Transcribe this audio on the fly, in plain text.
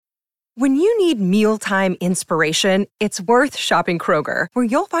When you need mealtime inspiration, it's worth shopping Kroger, where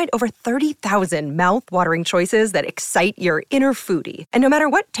you'll find over 30,000 mouth-watering choices that excite your inner foodie. And no matter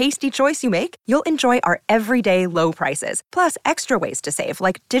what tasty choice you make, you'll enjoy our everyday low prices, plus extra ways to save,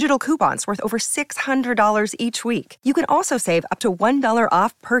 like digital coupons worth over $600 each week. You can also save up to $1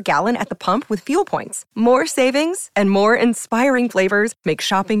 off per gallon at the pump with fuel points. More savings and more inspiring flavors make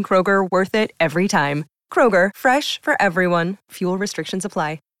shopping Kroger worth it every time. Kroger, fresh for everyone. Fuel restrictions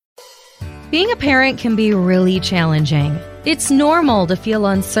apply. Being a parent can be really challenging. It's normal to feel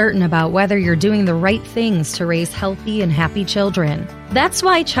uncertain about whether you're doing the right things to raise healthy and happy children. That's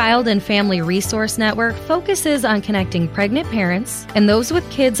why Child and Family Resource Network focuses on connecting pregnant parents and those with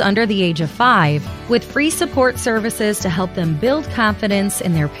kids under the age of 5 with free support services to help them build confidence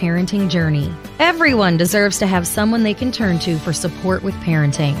in their parenting journey. Everyone deserves to have someone they can turn to for support with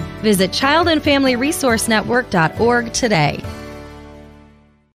parenting. Visit childandfamilyresourcenetwork.org today.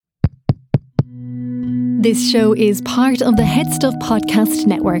 This show is part of the Head Stuff Podcast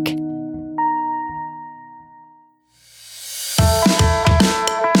Network.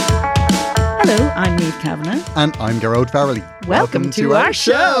 Hello, I'm Niamh Kavanagh. And I'm Gearóid Farrelly. Welcome to our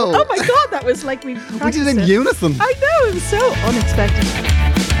show. Oh my God, that was like we did it in unison. I know, it was so unexpected.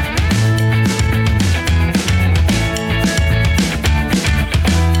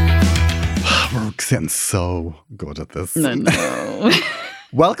 We're getting so good at this. No.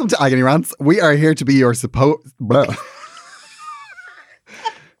 Welcome to Agony Rants. We are here to be your support. Oh,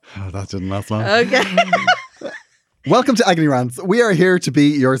 that didn't last long. Okay. Welcome to Agony Rants. We are here to be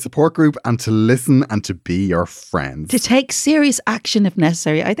your support group and to listen and to be your friends. To take serious action if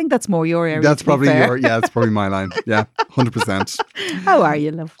necessary. I think that's more your area. That's probably that's probably my line. Yeah, 100%. How are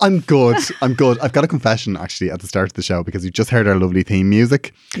you, love? I'm good. I've got a confession actually at the start of the show because you just heard our lovely theme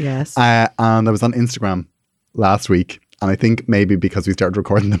music. Yes. And I was on Instagram last week. And I think maybe because we started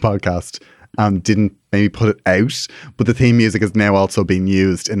recording the podcast, didn't maybe put it out. But the theme music is now also being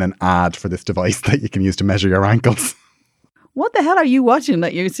used in an ad for this device that you can use to measure your ankles. What the hell are you watching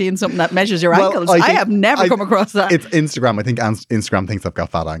that you're seeing something that measures your ankles? I have never come across that. It's Instagram. I think Instagram thinks I've got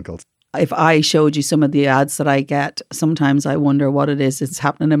fat ankles. If I showed you some of the ads that I get, sometimes I wonder what it is that's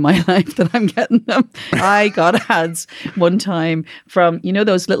happening in my life that I'm getting them. I got ads one time from, you know,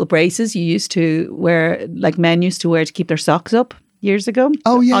 those little braces you used to wear, like men used to wear to keep their socks up years ago.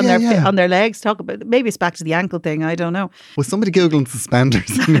 Oh, yeah, on their legs. Talk about, maybe it's back to the ankle thing. I don't know. Was somebody Googling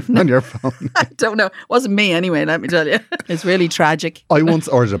suspenders on your phone? I don't know. It wasn't me anyway, let me tell you. It's really tragic. I once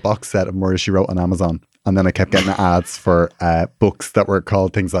ordered a box set of Murder, She Wrote on Amazon. And then I kept getting ads for books that were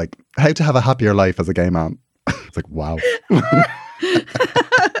called things like How to Have a Happier Life as a Gay Man. It's like, wow.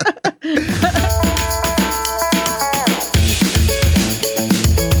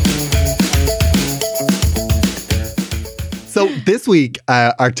 So this week,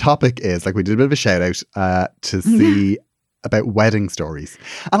 our topic is, like, we did a bit of a shout out to see about wedding stories.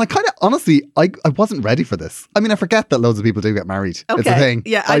 And I kind of, honestly, I wasn't ready for this. I mean, I forget that loads of people do get married. Okay. It's a thing.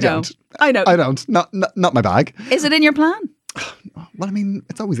 Yeah, I know. I don't. Not my bag. Is it in your plan? Well, I mean,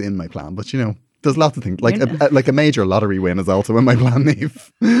 it's always in my plan, but you know, there's lots of things. Like a major lottery win is also in my plan,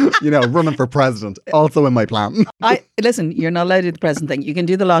 Niamh. You know, running for president, also in my plan. Listen, you're not allowed to do the president thing. You can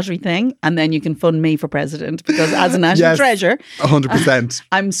do the lottery thing and then you can fund me for president because as a national treasure, 100%.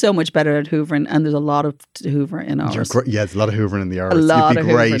 I'm so much better at hoovering and there's a lot of hoover in ours. There's a lot of hoovering in the hours. A lot You'd be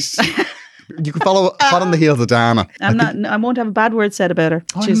of great. You can follow hot on the heels of Dana. I won't have a bad word said about her.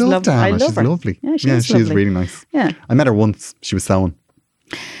 Oh, I love Dana. I love she's her. lovely. Yeah, she's really nice. Yeah. I met her once. She was sewing.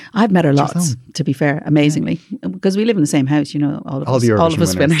 I've met her lots, to be fair, amazingly. Because we live in the same house, you know, all of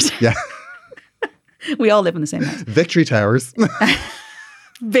us spinners. Yeah. We all live in the same house. Victory Towers.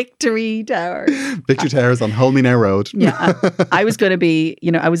 Victory Towers. Victory Towers on Holmenow Road. Yeah. I was going to be,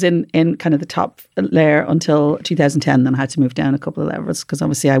 you know, I was in kind of the top layer until 2010, then I had to move down a couple of levels because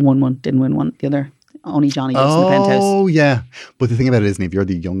obviously I won one, didn't win one. The other, only Johnny was in the penthouse. Oh, yeah. But the thing about it is, Niamh, you're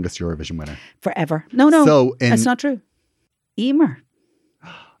the youngest Eurovision winner. Forever. No, so that's not true. Emer.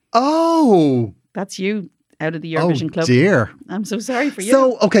 Oh. That's you out of the Eurovision club. Oh, dear. I'm so sorry for you.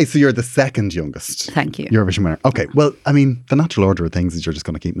 So you're the second youngest. Thank you. Eurovision winner. Okay, well, I mean, the natural order of things is you're just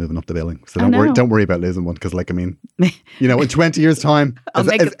going to keep moving up the billing. So don't worry about losing one because, like, I mean, you know, in 20 years' time,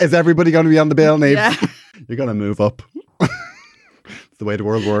 is everybody going to be on the bill, Niamh? Yeah. You're going to move up. It's the way the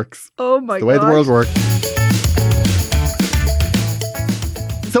world works. Oh, my God. The way the world works.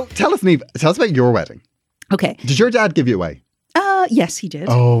 So tell us, Niamh, about your wedding. Okay. Did your dad give you away? Yes, he did.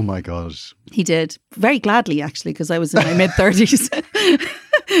 Oh my God. He did. Very gladly, actually, because I was in my mid-30s.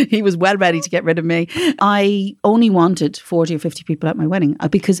 He was well ready to get rid of me. I only wanted 40 or 50 people at my wedding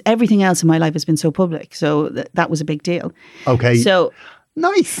because everything else in my life has been so public. So that was a big deal. Okay. So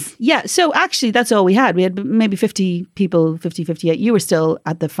Nice. Yeah, so actually that's all we had. We had maybe 50 people, 50, 58. You were still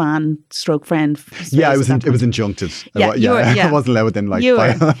at the fan/friend phase Yeah, at it was that point. injuncted. Yeah, you were- yeah. I wasn't allowed within like You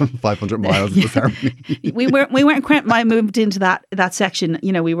were- 500 miles of the ceremony. we weren't I moved into that section,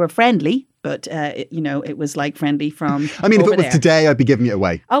 you know, we were friendly, but you know, it was like friendly from I mean, if over it was there. today, I'd be giving you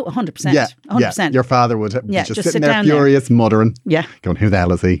away. Oh, 100%. Yeah, 100%. Your father would be Yeah, just just sitting sit there down there. furious, muttering, Yeah. going, who the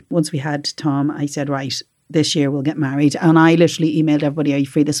hell is he? Once we had Tom, I said, right, this year we'll get married. And I literally emailed everybody, are you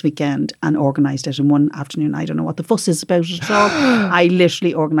free this weekend? And organised it in one afternoon. I don't know what the fuss is about it at all. I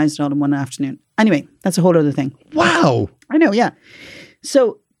literally organised it all in one afternoon. Anyway, that's a whole other thing. Wow. I know, yeah.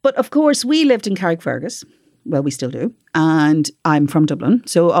 So, but of course, we lived in Carrickfergus. Well, we still do. And I'm from Dublin.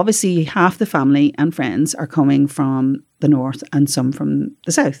 So obviously half the family and friends are coming from the north and some from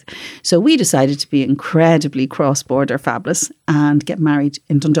the south. So we decided to be incredibly cross-border fabulous and get married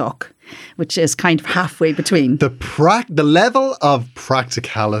in Dundalk, which is kind of halfway between. The level of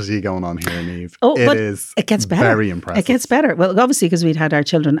practicality going on here, Niamh, But is it gets better. very impressive. It gets better. Well, obviously, because we'd had our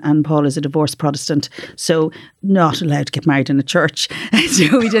children, and Paul is a divorced Protestant, so not allowed to get married in a church.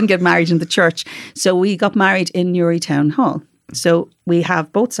 So we didn't get married in the church. So we got married in Newry Town Hall. So we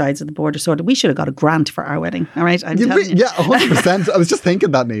have both sides of the border sorted. We should have got a grant for our wedding. All right, I'm telling you. Yeah, 100%. I was just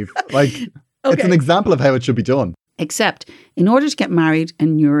thinking that, Niamh. Like, it's an example of how it should be done. Except, in order to get married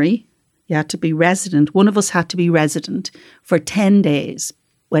in Newry, you had to be resident. One of us had to be resident for 10 days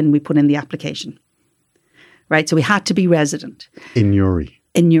when we put in the application. Right, so we had to be resident. In Newry.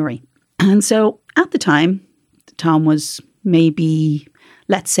 In Newry. And so at the time, Tom was maybe,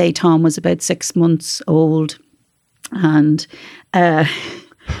 let's say Tom was about 6 months old and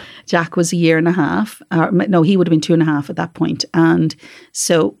Jack was a year and a half. No, he would have been 2.5 at that point. And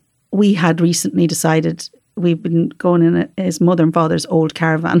so we had recently decided we've been going in his mother and father's old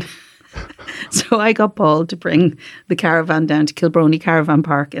caravan. So I got Paul to bring the caravan down to Kilbrony Caravan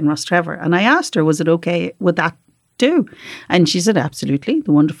Park in Rostrevor. And I asked her, was it okay? Would that do? And she said, absolutely.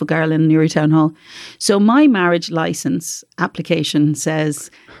 The wonderful girl in Newry Town Hall. So my marriage licence application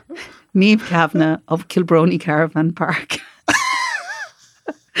says Niamh Kavanagh of Kilbrony Caravan Park.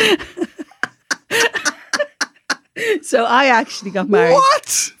 So I actually got married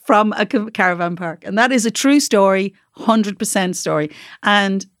from a caravan park. And that is a true story, 100% story.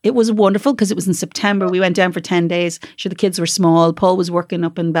 And it was wonderful because it was in September. We went down for 10 days. Sure, the kids were small. Paul was working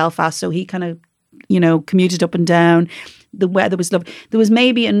up in Belfast, so he kind of, you know, commuted up and down. The weather was lovely. There was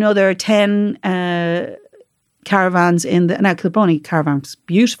maybe another 10 caravans in the... Now, Kilbrony Caravan is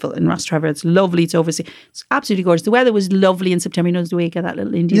beautiful in Rostrevor. It's lovely. It's overseas. It's absolutely gorgeous. The weather was lovely in September. You know, the way you get that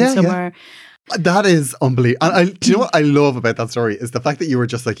little Indian summer. Yeah. That is unbelievable. And do you know what I love about that story is the fact that you were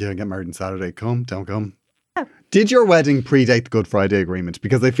just like, yeah, get married on Saturday. Come, don't come. Yeah. Did your wedding predate the Good Friday Agreement?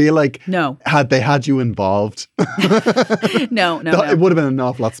 Because I feel like had they had you involved, No. it would have been an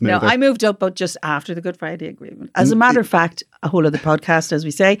awful lot smoother. No, I moved up, but just after the Good Friday Agreement. As a matter of fact, a whole other podcast, as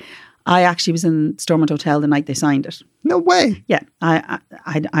we say, I actually was in Stormont Hotel the night they signed it. No way. Yeah,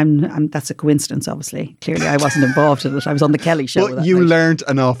 I'm. That's a coincidence. Obviously, clearly, I wasn't involved in it. I was on the Kelly show. But that you night. learned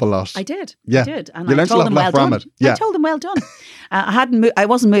an awful lot. I did. Yeah. I did. And You I learned told a them lot well from done. it. Yeah. I told them well done. I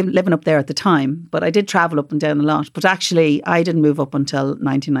wasn't living up there at the time, but I did travel up and down a lot. But actually, I didn't move up until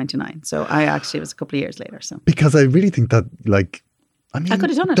 1999. So I actually was a couple of years later. So Because I really think that, like, I mean, I could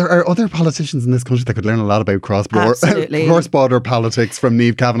have done it. There are other politicians in this country that could learn a lot about Absolutely. cross-border politics from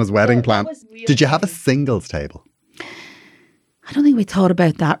Niamh Kavanagh's wedding plan. Did you have a singles table? I don't think we thought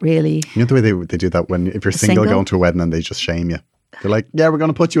about that really. You know the way they do that if you're single going to a wedding and they just shame you. They're like, yeah, we're going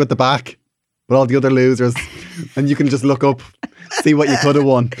to put you at the back with all the other losers and you can just look up, see what you could have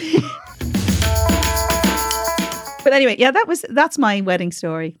won. But anyway, yeah, that's my wedding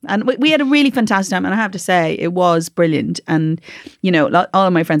story. And we had a really fantastic time. And I have to say, it was brilliant. And, you know, all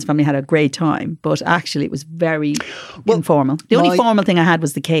of my friends and family had a great time. But actually, it was very informal. The only formal thing I had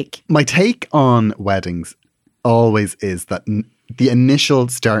was the cake. My take on weddings always is that the initial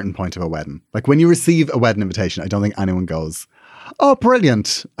starting point of a wedding, like when you receive a wedding invitation, I don't think anyone goes, oh,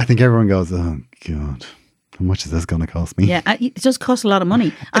 brilliant. I think everyone goes, oh, God, how much is this going to cost me? Yeah, it does cost a lot of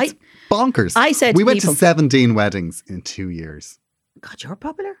money. It's bonkers. I said we to went people, to 17 weddings in 2 years. God, you're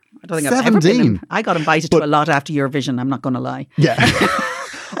popular. I don't think I've ever been. I got invited to a lot after Eurovision. I'm not going to lie. Yeah.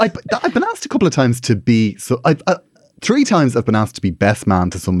 I've been asked a couple of times to be, 3 times I've been asked to be best man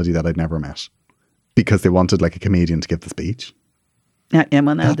to somebody that I'd never met because they wanted like a comedian to give the speech. Yeah,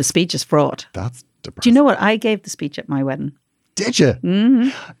 well, now the speech is fraught. That's depressing. Do you know what? I gave the speech at my wedding. Did you? Mm-hmm.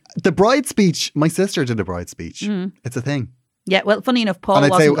 The bride speech, my sister did a bride speech. It's a thing. Yeah, well, funny enough, Paul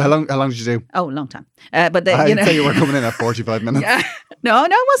And I'd say, wasn't... how long did you do? Oh, a long time. But the, I'd say you were coming in at 45 minutes. Yeah. No,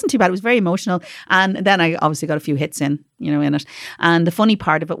 it wasn't too bad. It was very emotional. And then I obviously got a few hits in it. And the funny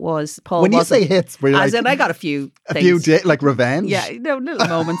part of it was Paul When you wasn't... say hits, were you like... I got a few A things. few like revenge? Yeah, little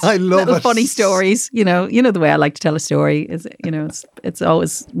moments. I love little it. funny stories. You know the way I like to tell a story is, it's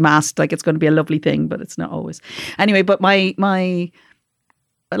always masked like it's going to be a lovely thing, but it's not always. Anyway, but my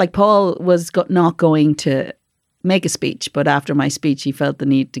like Paul was not going to make a speech, but after my speech, he felt the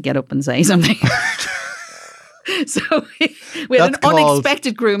need to get up and say something. So we had an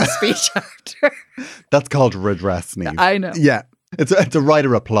unexpected groom speech after. That's called redress, Niamh. I know. Yeah. It's a right of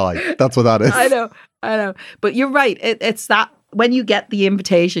reply. That's what that is. I know. But you're right. It's that when you get the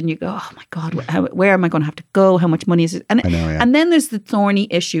invitation, you go, oh my God, where am I going to have to go? How much money is it? And, I know, yeah. And then there's the thorny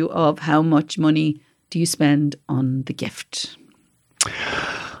issue of how much money do you spend on the gift?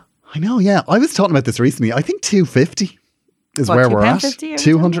 I know, yeah. I was talking about this recently. I think 250 is where we're at. £2.50 or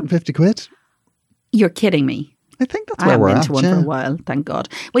 250 quid. You're kidding me. I think that's where we're I at. haven't been to one for a while, thank God.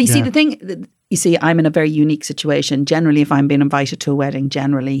 Well, you see, the thing, I'm in a very unique situation. Generally, if I'm being invited to a wedding,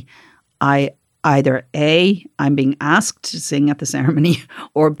 I either A, I'm being asked to sing at the ceremony,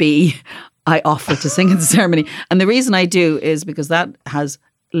 or B, I offer to sing at the ceremony. And the reason I do is because that has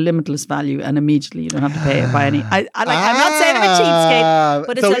limitless value and immediately you don't have to pay it by any. I'm not saying I'm a cheapskate,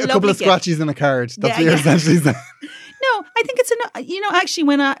 but it's so a lovely couple of gift. scratches in a card. That's what you're essentially saying. No, I think it's actually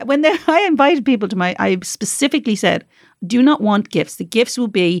when I invited people to I specifically said, do not want gifts. The gifts will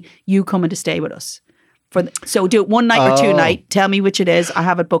be you coming to stay with us. So do it one night or two night. Tell me which it is. I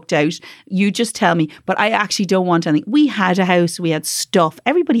have it booked out. You just tell me. But I actually don't want anything. We had a house. We had stuff.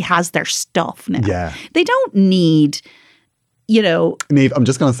 Everybody has their stuff now. Yeah. They don't need, Niamh, I'm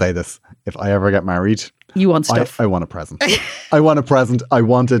just going to say this. If I ever get married, you want stuff. I want a present. I want a present. I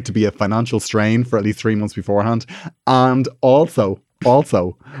want it to be a financial strain for at least 3 months beforehand. And also,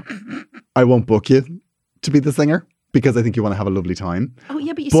 I won't book you to be the singer because I think you want to have a lovely time. Oh,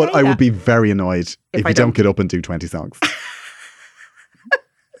 yeah, but But I would be very annoyed if you don't get up and do 20 songs.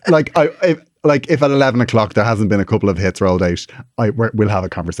 If at 11 o'clock there hasn't been a couple of hits rolled out, we'll have a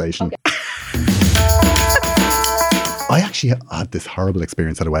conversation. Okay. I actually had this horrible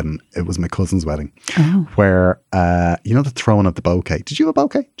experience at a wedding. It was my cousin's wedding, where, the throwing of the bouquet. Did you have a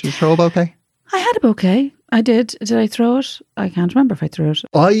bouquet? Did you throw a bouquet? I had a bouquet. I did. Did I throw it? I can't remember if I threw it.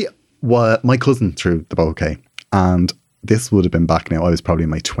 My cousin threw the bouquet, and this would have been back now. I was probably in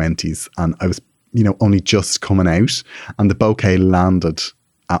my 20s, and I was, only just coming out, and the bouquet landed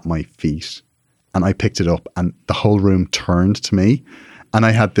at my feet, and I picked it up, and the whole room turned to me. And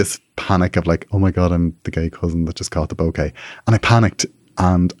I had this panic of like, oh my God, I'm the gay cousin that just caught the bouquet. And I panicked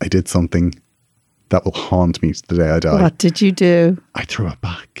and I did something that will haunt me to the day I die. What did you do? I threw it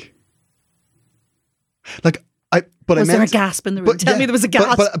back. Was there a gasp in the room? Tell me there was a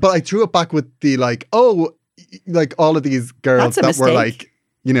gasp. But I threw it back with the all of these girls that were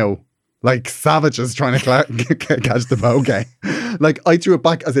like savages trying to catch the bouquet. I threw it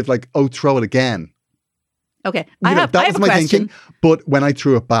back as if throw it again. Okay, I have my a question. thinking. But when I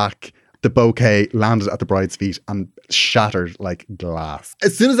threw it back, the bouquet landed at the bride's feet and shattered like glass.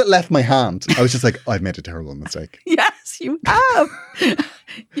 As soon as it left my hand, I was just like, I've made a terrible mistake. Yes, you have.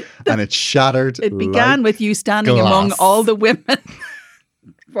 And it shattered. It began with you standing glass. among all the women.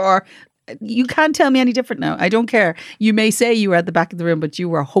 You can't tell me any different now. I don't care. You may say you were at the back of the room, but you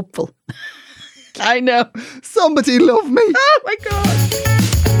were hopeful. I know. Somebody love me. Oh my God.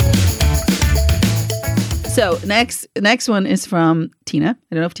 So next one is from Tina.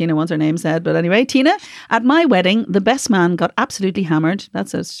 I don't know if Tina wants her name said, but anyway, Tina, at my wedding, the best man got absolutely hammered.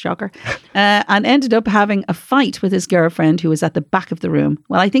 That's a shocker. And ended up having a fight with his girlfriend who was at the back of the room.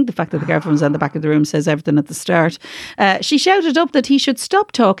 Well, I think the fact that the girlfriend was at the back of the room says everything at the start. She shouted up that he should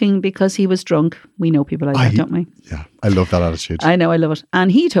stop talking because he was drunk. We know people like that, don't we? Yeah, I love that attitude. I know, I love it. And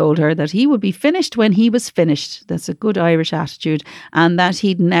he told her that he would be finished when he was finished. That's a good Irish attitude. And that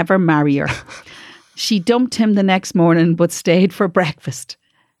he'd never marry her. She dumped him the next morning, but stayed for breakfast.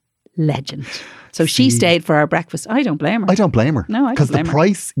 Legend. So she stayed for our breakfast. I don't blame her. I don't blame her. No, I don't blame her. Because the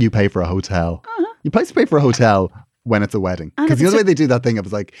price you pay for a hotel, you pay for a hotel when it's a wedding. Because the way they do that thing, it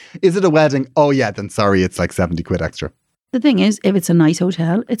was like, is it a wedding? Oh yeah, then sorry, it's like 70 quid extra. The thing is, if it's a nice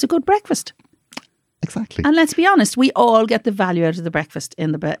hotel, it's a good breakfast. Exactly. And let's be honest, we all get the value out of the breakfast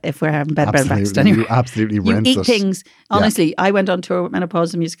if we're having bed and breakfast. Anyway, you absolutely rinse it. You eat things. Honestly, I went on tour with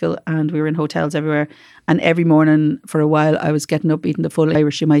Menopause the Musical and we were in hotels everywhere. And every morning for a while, I was getting up, eating the full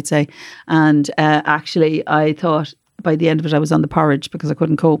Irish, you might say. And actually, I thought by the end of it, I was on the porridge because I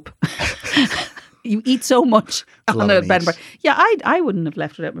couldn't cope. You eat so much a lot on a of bed and meat. breakfast. Yeah, I wouldn't have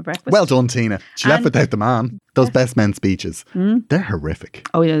left without my breakfast. Well done, Tina. She left And- without the man. Those best men speeches, they're horrific.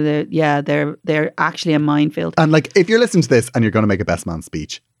 Oh yeah, they're actually a minefield. And like, if you're listening to this and you're going to make a best man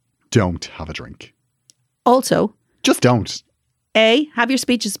speech, don't have a drink. Also, Just don't. have your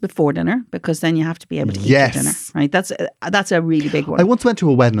speeches before dinner, because then you have to be able to eat Yes. your dinner. Right? That's a really big one. I once went to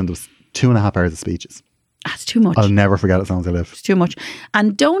a wedding and there was 2.5 hours of speeches. That's too much. I'll never forget it as long as I live. It's too much.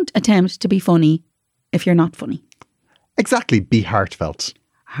 And don't attempt to be funny if you're not funny. Exactly. Be heartfelt.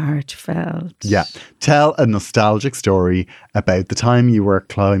 Heartfelt. Yeah. Tell a nostalgic story about the time you were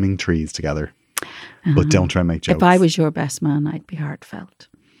climbing trees together. But don't try and make jokes. If I was your best man, I'd be heartfelt.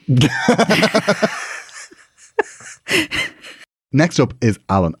 Next up is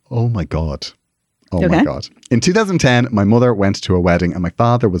Alan. Oh my God. Oh my Okay. God. In 2010, my mother went to a wedding and my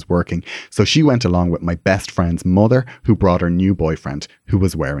father was working. So she went along with my best friend's mother, who brought her new boyfriend, who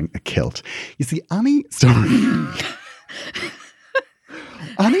was wearing a kilt. You see, any story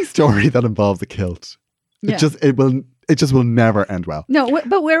that involves a kilt, Yeah. it just will never end well. No,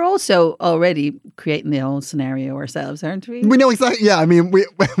 but we're also already creating the whole scenario ourselves, aren't we? We know exactly. Yeah, I mean,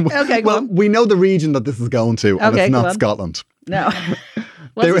 Okay, go well, on. we know the region that this is going to, and Okay, it's go not on. Scotland. No.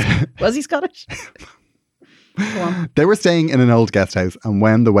 Was he Scottish? Go on. They were staying in an old guest house, and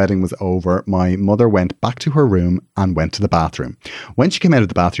when the wedding was over, my mother went back to her room and went to the bathroom. When she came out of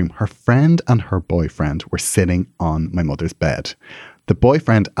the bathroom, her friend and her boyfriend were sitting on my mother's bed. The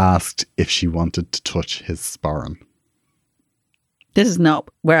boyfriend asked if she wanted to touch his sporran. This is not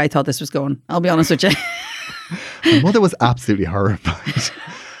where I thought this was going. I'll be honest with you. My mother was absolutely horrified,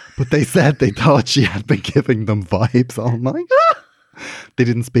 but they said they thought she had been giving them vibes all night. They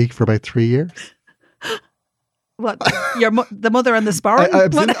didn't speak for about 3 years. What? The mother and the sparring?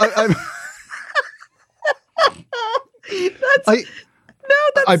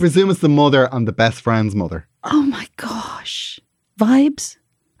 I presume it's the mother and the best friend's mother. Oh my gosh. Vibes?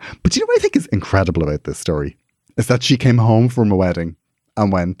 But you know what I think is incredible about this story? Is that she came home from a wedding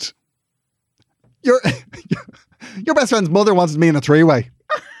and went, your best friend's mother wanted me in a three-way.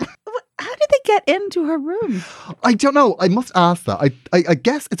 How did they get into her room? I don't know. I must ask that. I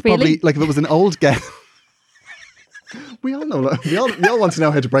guess it's probably Really? like if it was an old guest. We all know. We all want to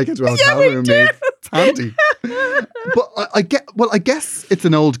know how to break into a hotel room. It's handy. But I guess it's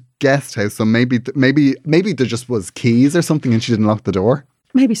an old guest house, so maybe there just was keys or something, and she didn't lock the door,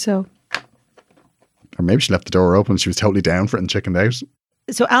 Maybe so. or maybe she left the door open. And she was totally down for it and chickened out.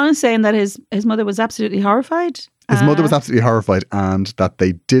 So Alan's saying that his mother was absolutely horrified. His mother was absolutely horrified, and that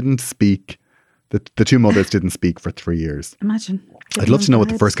they didn't speak. The two mothers didn't speak for 3 years. Imagine. I'd love to know what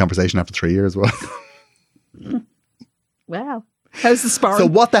the first conversation after 3 years was. Wow. How's the sparring? So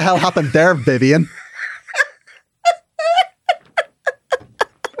what the hell happened there, Vivian?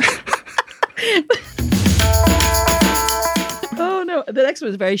 Oh no, the next one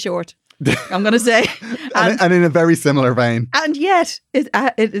is very short. I'm going to say, And in a very similar vein. and yet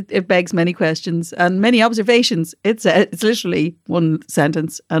it begs many questions and many observations. It's literally one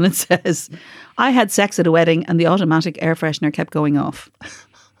sentence, and it says, "I had sex at a wedding, and the automatic air freshener kept going off."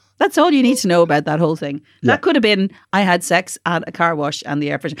 That's all you need to know about that whole thing. Yeah. That could have been, I had sex at a car wash and the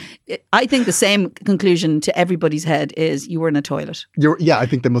air freshener. I think the same conclusion to everybody's head is you were in a toilet. I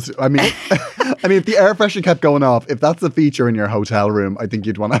think they must. I mean, if the air freshener kept going off, if that's a feature in your hotel room, I think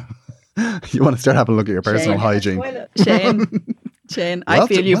you'd want to start having a look at your personal hygiene. Shane, I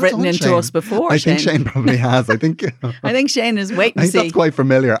feel you've written into us before. I think Shane probably has. I think Shane is waiting I to think see. that's quite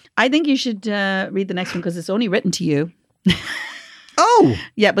familiar. I think you should read the next one because it's only written to you. Oh,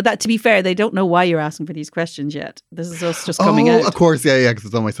 Yeah, but that, to be fair, they don't know why you're asking for these questions yet. This is us just coming out. Of course, yeah, because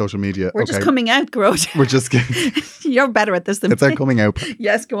it's on my social media. We're just coming out, Grode. We're just. You're better at this than It's me. our coming out.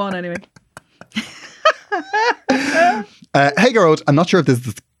 Yes, go on anyway. Hey, Gerald, I'm not sure if this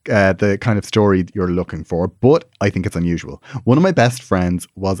is the kind of story you're looking for, but I think it's unusual. One of my best friends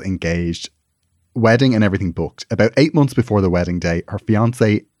was engaged, wedding and everything booked. About 8 months before the wedding day,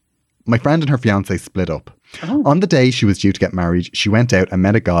 my friend and her fiance split up. Oh. On the day she was due to get married, she went out and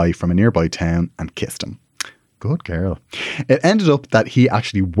met a guy from a nearby town and kissed him. Good girl. It ended up that he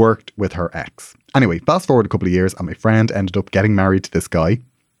actually worked with her ex. Anyway, fast forward a couple of years and my friend ended up getting married to this guy.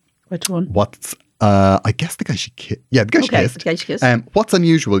 Which one? I guess the guy she kissed. Yeah, the guy she kissed. the guy she kissed. What's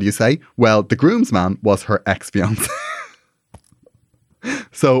unusual, you say? Well, the groomsman was her ex-fiance.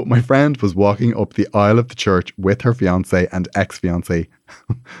 So my friend was walking up the aisle of the church with her fiance and ex-fiance,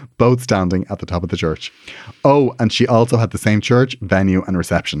 both standing at the top of the church. Oh, and she also had the same church, venue and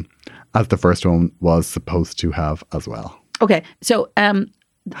reception as the first one was supposed to have as well. Okay, so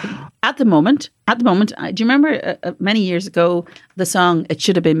At the moment, do you remember many years ago the song "It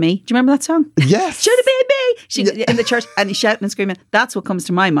Should Have Been Me"? Do you remember that song? Yes. Should have been me. In the church, and he's shouting and screaming. That's what comes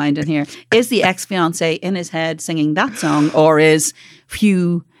to my mind in here. Is the ex-fiance in his head singing that song, or is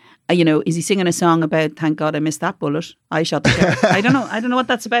Hugh? Is he singing a song about "Thank God I missed that bullet, I shot the sheriff"? I don't know what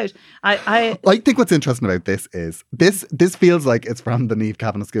that's about. I think what's interesting about this is this feels like it's from the Niamh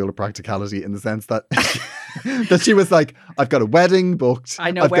Kavanagh School of Practicality, in the sense that that she was like, I've got a wedding booked.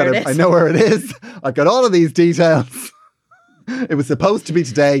 I know where it is. I've got all of these details. It was supposed to be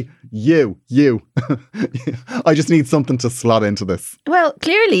today. You. I just need something to slot into this. Well,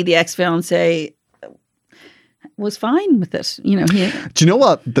 clearly the ex-fiance was fine with it. Do you know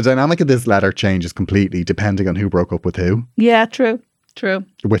what? The dynamic of this letter changes completely depending on who broke up with who. Yeah, true.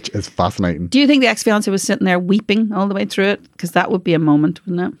 Which is fascinating. Do you think the ex-fiance was sitting there weeping all the way through it? Because that would be a moment,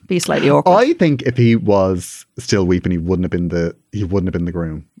 wouldn't it? Be slightly awkward. I think if he was still weeping, he wouldn't have been the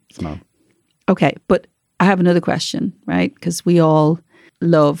groom. Okay, but I have another question, right? Because we all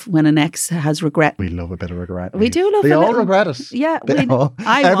love when an ex has regret. We love a bit of regret. We do love. They all regret it. Yeah,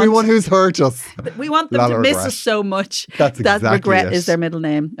 everyone who's hurt us. We want them to miss us so much. That's exactly that regret it. Is their middle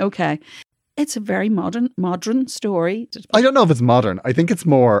name. Okay. It's a very modern story. I don't know if it's modern. I think it's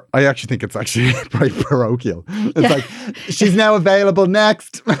more. I actually think it's actually very parochial. It's like, she's now available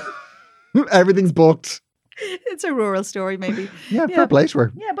next. Everything's booked. It's a rural story, maybe. Yeah, fair play to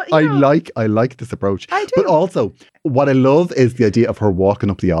her. Yeah, but I like this approach. I do. But also, what I love is the idea of her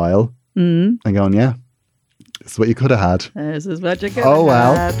walking up the aisle and going, "Yeah, this is what you could have had. This is what you could have Oh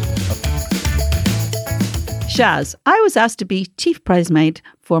well." had. Shaz, I was asked to be chief bridesmaid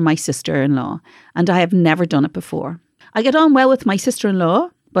for my sister-in-law, and I have never done it before. I get on well with my sister-in-law,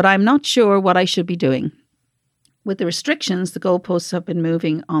 but I'm not sure what I should be doing. With the restrictions, the goalposts have been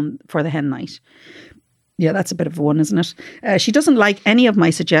moving on for the hen night. Yeah, that's a bit of a one, isn't it? She doesn't like any of my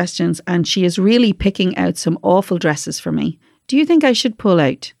suggestions, and she is really picking out some awful dresses for me. Do you think I should pull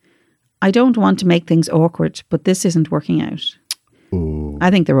out? I don't want to make things awkward, but this isn't working out. Ooh. I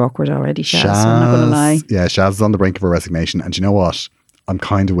think they're awkward already, Shaz. I'm not going to lie. Yeah, Shaz is on the brink of her resignation. And you know what? I'm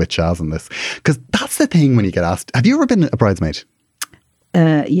kind of with Shaz on this. Because that's the thing when you get asked. Have you ever been a bridesmaid?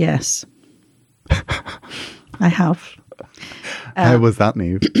 Yes. I have. How was that,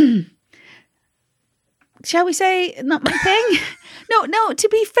 Niamh? Shall we say not my thing? No, to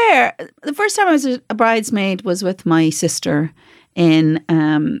be fair, the first time I was a bridesmaid was with my sister in,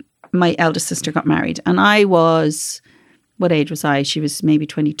 my eldest sister got married. And I was, what age was I? She was maybe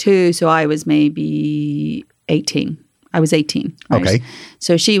 22. So I was maybe 18. I was 18. Right? Okay.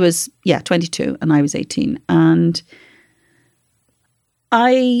 So she was, 22 and I was 18. And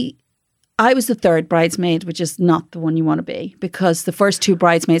I was the third bridesmaid, which is not the one you want to be, because the first two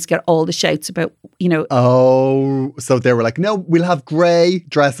bridesmaids get all the shouts about, Oh, so they were like, no, we'll have grey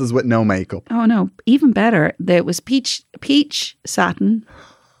dresses with no makeup. Oh, no. Even better. There was peach satin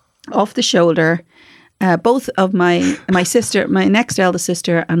off the shoulder. Both of my sister, my next eldest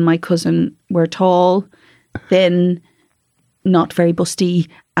sister and my cousin were tall, thin, not very busty,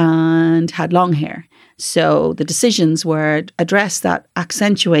 and had long hair. So the decisions were a dress that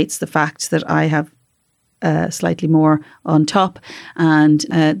accentuates the fact that I have slightly more on top, and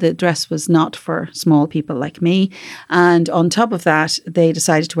the dress was not for small people like me. And on top of that, they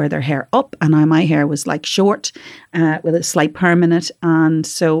decided to wear their hair up, and my hair was like short with a slight perm in it. And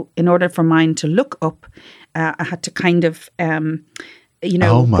so in order for mine to look up, I had to kind of...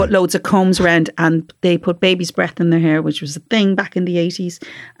 put loads of combs around, and they put baby's breath in their hair, which was a thing back in the 80s,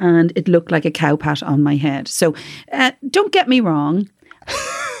 and it looked like a cow pat on my head. So don't get me wrong.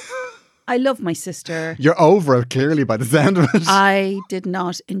 I love my sister. You're over it, clearly, by the sound of it. I did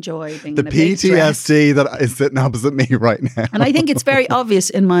not enjoy being the in a big PTSD dress. that is sitting opposite me right now. And I think it's very obvious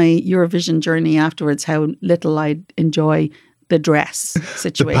in my Eurovision journey afterwards how little I enjoy the dress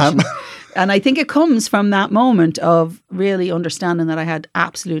situation. And I think it comes from that moment of really understanding that I had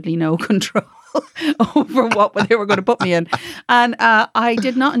absolutely no control over what they were going to put me in. And I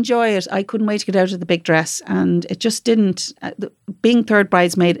did not enjoy it. I couldn't wait to get out of the big dress. And it just didn't. Being third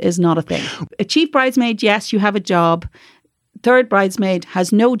bridesmaid is not a thing. A chief bridesmaid, yes, you have a job. Third bridesmaid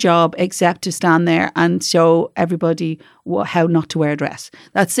has no job except to stand there and show everybody how not to wear a dress.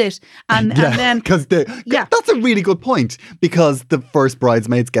 That's it. And then... Because that's a really good point, because the first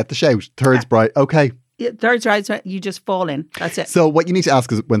bridesmaids get the shout. Third okay. Third bridesmaid, you just fall in. That's it. So what you need to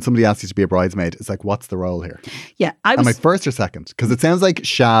ask is, when somebody asks you to be a bridesmaid, it's like, what's the role here? Yeah. Am I first or second? Because it sounds like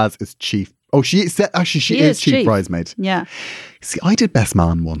Shaz is chief. Oh, she is chief bridesmaid. Yeah. See, I did best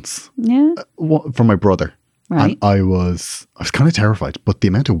man once. Yeah. For my brother. Right. And I was kind of terrified, but the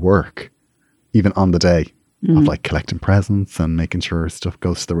amount of work, even on the day, of like collecting presents and making sure stuff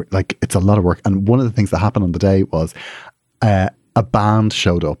goes to like, it's a lot of work. And one of the things that happened on the day was a band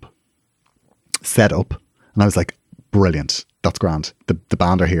showed up, set up, and I was like, brilliant, that's grand. The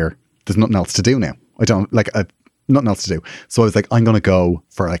band are here. There's nothing else to do now. Nothing else to do. So I was like, I'm going to go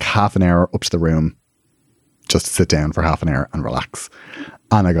for like half an hour up to the room, just to sit down for half an hour and relax.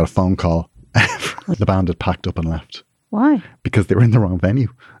 And I got a phone call. The band had packed up and left. Why? Because they were in the wrong venue.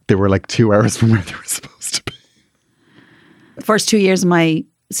 They were like 2 hours from where they were supposed to be. The first 2 years of my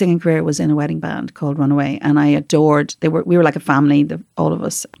singing career was in a wedding band called Runaway, and I adored. We were like a family, all of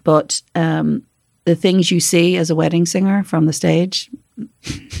us. But the things you see as a wedding singer from the stage,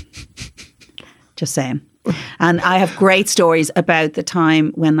 just saying. And I have great stories about the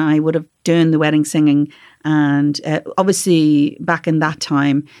time when I would have done the wedding singing. And obviously, back in that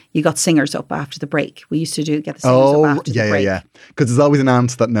time, you got singers up after the break. We used to get the singers up after the break. Yeah. Because there's always an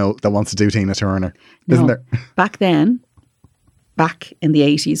aunt that wants to do Tina Turner, isn't there? Back then, back in the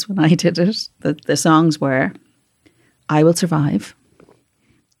 80s when I did it, the songs were I Will Survive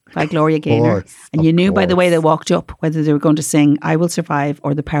by Gloria Gaynor. And you knew by the way they walked up whether they were going to sing I Will Survive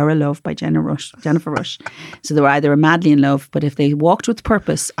or The Power of Love by Jennifer Rush. So they were either madly in love, but if they walked with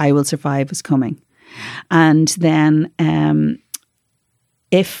purpose, I Will Survive was coming. And then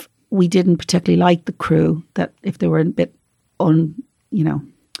if we didn't particularly like the crew, that if they were a bit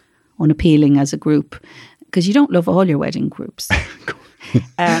unappealing as a group, because you don't love all your wedding groups.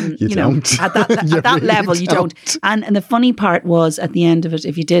 You don't. At that level, you don't. And the funny part was at the end of it,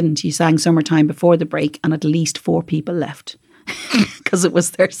 if you didn't, you sang Summertime before the break and at least 4 people left because it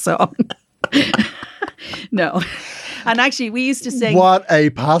was their song. No. And actually, we used to sing. What a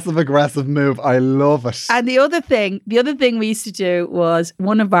passive aggressive move! I love it. And the other thing we used to do was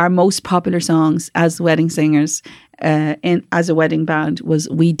one of our most popular songs as wedding singers, as a wedding band, was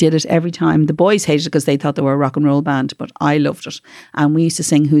we did it every time. The boys hated it because they thought they were a rock and roll band, but I loved it. And we used to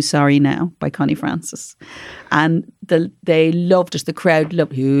sing "Who's Sorry Now" by Connie Francis, and they loved it. The crowd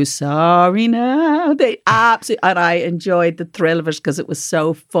loved "Who's Sorry Now." They absolutely, and I enjoyed the thrill of it because it was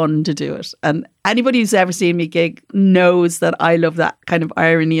so fun to do it. And anybody who's ever seen me gig knows that I love that kind of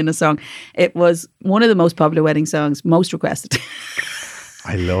irony in a song. It was one of the most popular wedding songs, most requested.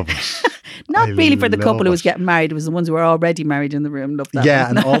 I love it. Not really for the couple who was getting married. It was the ones who were already married in the room. Loved that. Yeah,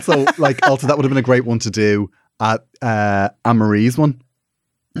 one. And also that would have been a great one to do at Anne-Marie's one.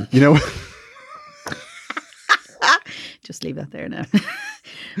 You know? Just leave that there now.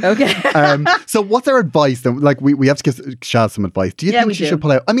 Okay. So what's our advice then? Like we have to give Shaz some advice. Do you think she should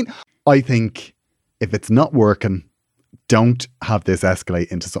pull out? I mean, I think if it's not working, don't have this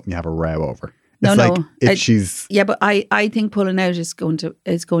escalate into something you have a row over. She's... Yeah, but I think pulling out is going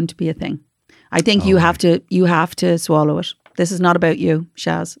to be a thing. I think you have to swallow it. This is not about you,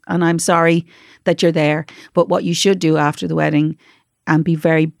 Shaz. And I'm sorry that you're there. But what you should do after the wedding and be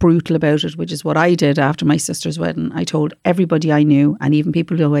very brutal about it, which is what I did after my sister's wedding. I told everybody I knew, and even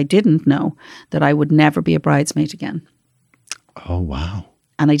people who I didn't know, that I would never be a bridesmaid again. Oh, wow.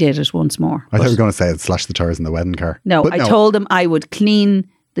 And I did it once more. I thought you were going to say I'd slash the tires in the wedding car. No, I told them I would clean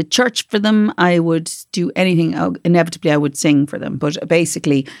the church for them. I would do anything. Inevitably, I would sing for them. But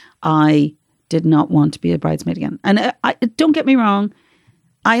basically, I did not want to be a bridesmaid again. And don't get me wrong.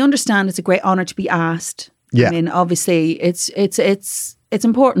 I understand it's a great honour to be asked. Yeah. I mean, obviously, it's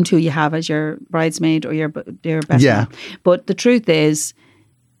important who you have as your bridesmaid or your best man. But the truth is,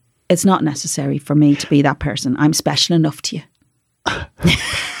 it's not necessary for me to be that person. I'm special enough to you.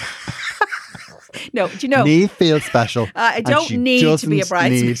 No, do you know? Niamh feels special. I don't need to be a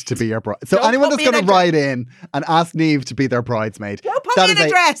bridesmaid. Need to be your bride. So anyone that's going to write in and ask Niamh to be their bridesmaid, don't put me in a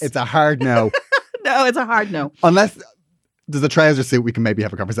dress. It's a hard no. No, it's a hard no. Unless there's a trouser suit, we can maybe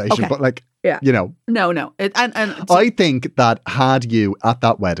have a conversation. Okay. But you know. No. I think that had you at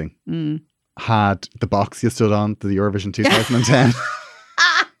that wedding had the box you stood on, the Eurovision 2010.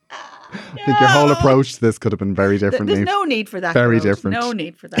 I think your whole approach to this could have been very different. There's no need for that. Very different. No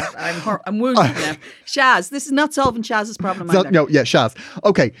need for that. I'm wounded now. Shaz, this is not solving Shaz's problem either. Shaz.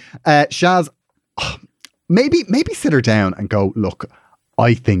 Okay, Shaz, maybe sit her down and go, look,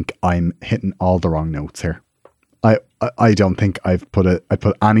 I think I'm hitting all the wrong notes here. I don't think I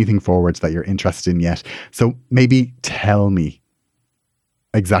put anything forward that you're interested in yet. So maybe tell me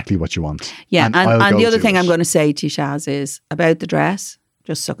exactly what you want. Yeah, and the other thing I'm going to say to you, Shaz, is about the dress,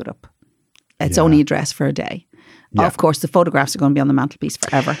 just suck it up. It's only a dress for a day. Yeah. Of course, the photographs are going to be on the mantelpiece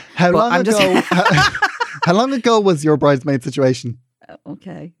forever. How long ago was your bridesmaid situation?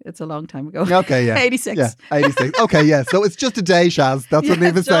 Okay, it's a long time ago. Okay, yeah. 86. Yeah, 86. Okay, yeah. So it's just a day, Shaz. That's what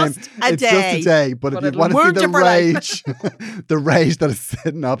Niamh is saying. Just It's just a day. But if you want to see the rage, the rage that is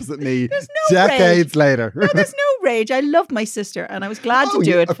sitting opposite me decades later. No, there's no rage. I love my sister and I was glad to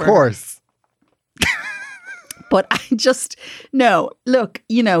do it for of course. But I just, no, look,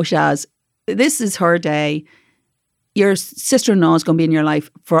 Shaz, this is her day. Your sister-in-law is going to be in your life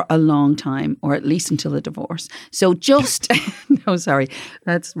for a long time, or at least until the divorce. So just, no, sorry,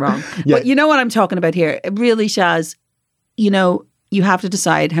 that's wrong. Yeah. But you know what I'm talking about here. Really, Shaz, you have to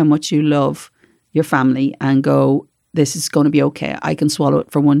decide how much you love your family and go, this is going to be okay. I can swallow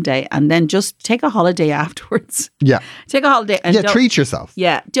it for one day. And then just take a holiday afterwards. Yeah. Take a holiday. And treat yourself.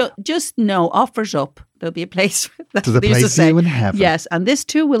 Yeah. Just know, offers up. There'll be a place. There's a place for you in heaven. Yes. And this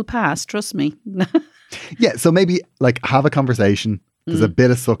too will pass. Trust me. Yeah, so maybe have a conversation. There's a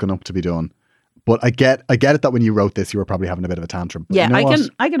bit of sucking up to be done, but I get it that when you wrote this, you were probably having a bit of a tantrum. But yeah, I can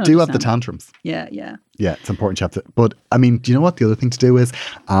understand. Do have the tantrums. Yeah. Yeah, it's important to have to. But I mean, do you know what the other thing to do is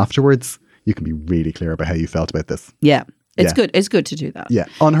afterwards? You can be really clear about how you felt about this. Yeah, it's good. It's good to do that. Yeah,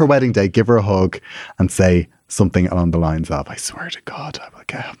 on her wedding day, give her a hug and say something along the lines of, "I swear to God, I will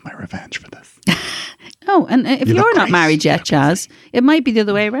have my revenge for this." Oh, and if you're not married yet, Chaz, it might be the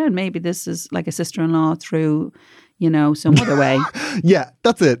other way around. Maybe this is like a sister-in-law through, some other way. Yeah,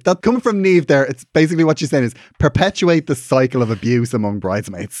 that's it. That coming from Niamh there, it's basically what she's saying is perpetuate the cycle of abuse among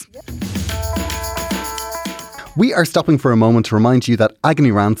bridesmaids. We are stopping for a moment to remind you that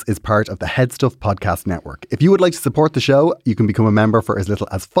Agony Rants is part of the Headstuff Podcast Network. If you would like to support the show, you can become a member for as little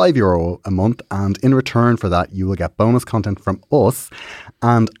as €5 a month. And in return for that, you will get bonus content from us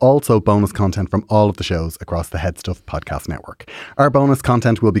and also bonus content from all of the shows across the Headstuff Podcast Network. Our bonus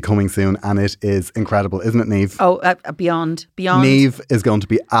content will be coming soon and it is incredible, isn't it, Niamh? Oh, beyond. Niamh is going to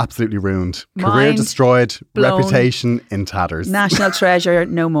be absolutely ruined. Career destroyed, reputation in tatters. National treasure,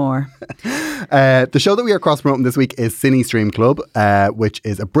 no more. The show that we are cross-promoting this week is Cine Stream Club, which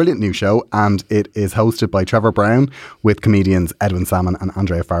is a brilliant new show, and it is hosted by Trevor Brown with comedians Edwin Salmon and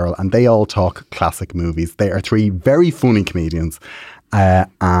Andrea Farrell, and they all talk classic movies. They are three very funny comedians,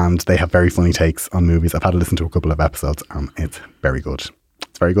 and they have very funny takes on movies. I've had to listen to a couple of episodes, and it's very good.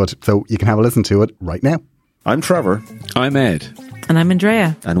 It's very good. So you can have a listen to it right now. I'm Trevor. I'm Ed. And I'm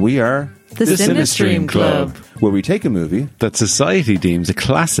Andrea. And we are the Cinestream Club, where we take a movie that society deems a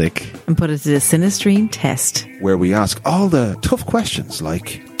classic and put it to the Cinestream test, where we ask all the tough questions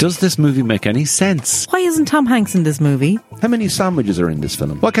like, does this movie make any sense? Why isn't Tom Hanks in this movie? How many sandwiches are in this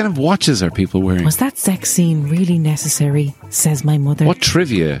film? What kind of watches are people wearing? Was that sex scene really necessary, says my mother? What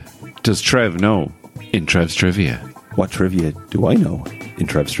trivia does Trev know in Trev's Trivia? What trivia do I know in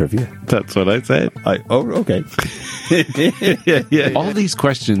Trev's Trivia? That's what I said. Okay. Yeah. All these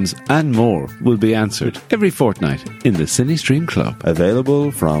questions and more will be answered every fortnight in the Cine Stream Club.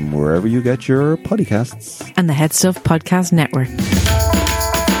 Available from wherever you get your podcasts. And the Headstuff Podcast Network.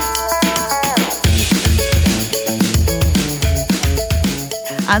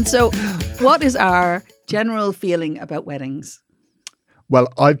 And so, what is our general feeling about weddings? Well,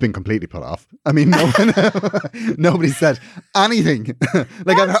 I've been completely put off. I mean, nobody said anything.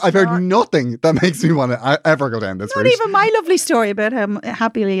 I've heard nothing that makes me want to ever go down this route. Not even my lovely story about how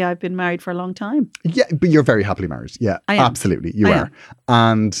happily I've been married for a long time. Yeah, but you're very happily married. Yeah, absolutely, you are.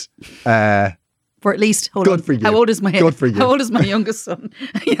 And for at least good for you. How old is my good for you? How old is my youngest son?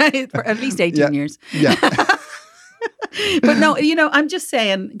 Yeah, for at least 18 years. Yeah. But no, I'm just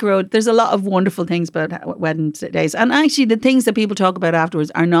saying, Grode, there's a lot of wonderful things about wedding days. And actually, the things that people talk about afterwards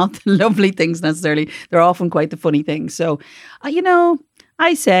are not the lovely things necessarily. They're often quite the funny things. So,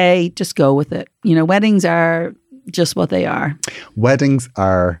 I say just go with it. Weddings are just what they are. Weddings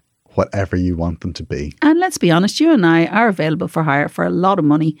are whatever you want them to be. And let's be honest, you and I are available for hire for a lot of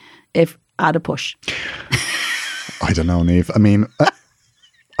money if at a push. I don't know, Niamh. I mean...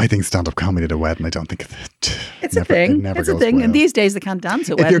 I think stand-up comedy at a wedding, I don't think it's a thing. It's a thing. Well. And these days they can't dance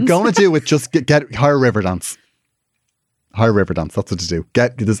at weddings. If you're going to do it, just hire Riverdance. Hire Riverdance. That's what to do.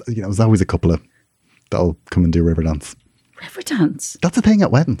 There's always a couple of that'll come and do Riverdance. Riverdance. That's a thing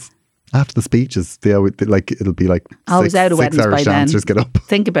at weddings. After the speeches, it'll be like I was out of weddings by then. Get up.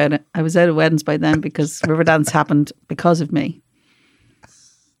 Think about it. I was out of weddings by then because Riverdance happened because of me.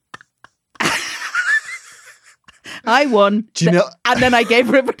 I won. And then I gave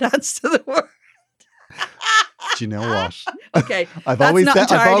Riverdance to the world. Do you know what? Okay. I've always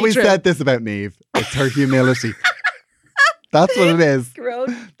said this about Niamh. It's her humility. That's what it is.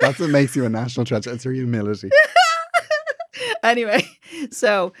 Grown. That's what makes you a national treasure. It's her humility. Anyway,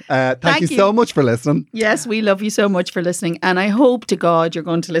 so thank you so much for listening. Yes, we love you so much for listening. And I hope to God you're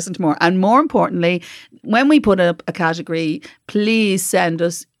going to listen to more. And more importantly, when we put up a category, please send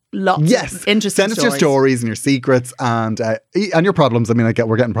us lots of interesting Send us your stories and your secrets and your problems. I mean,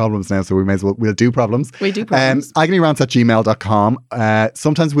 we're getting problems now, so we'll do problems. We do problems. agonyrants@gmail.com.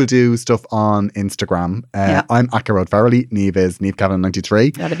 Sometimes we'll do stuff on Instagram. I'm Acker Farrelly. Niamh is Niamh Kavanagh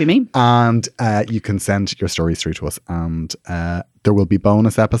 93. That'd be me. And you can send your stories through to us, and there will be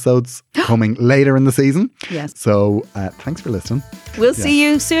bonus episodes coming later in the season. Yes. So thanks for listening. We'll see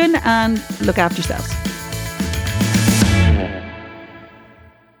you soon, and look after yourselves.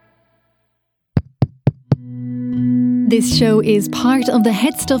 This show is part of the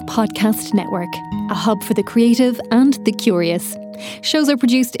Head Stuff Podcast Network, a hub for the creative and the curious. Shows are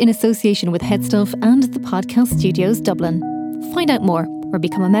produced in association with Head Stuff and the Podcast Studios Dublin. Find out more or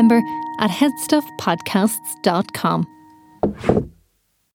become a member at headstuffpodcasts.com.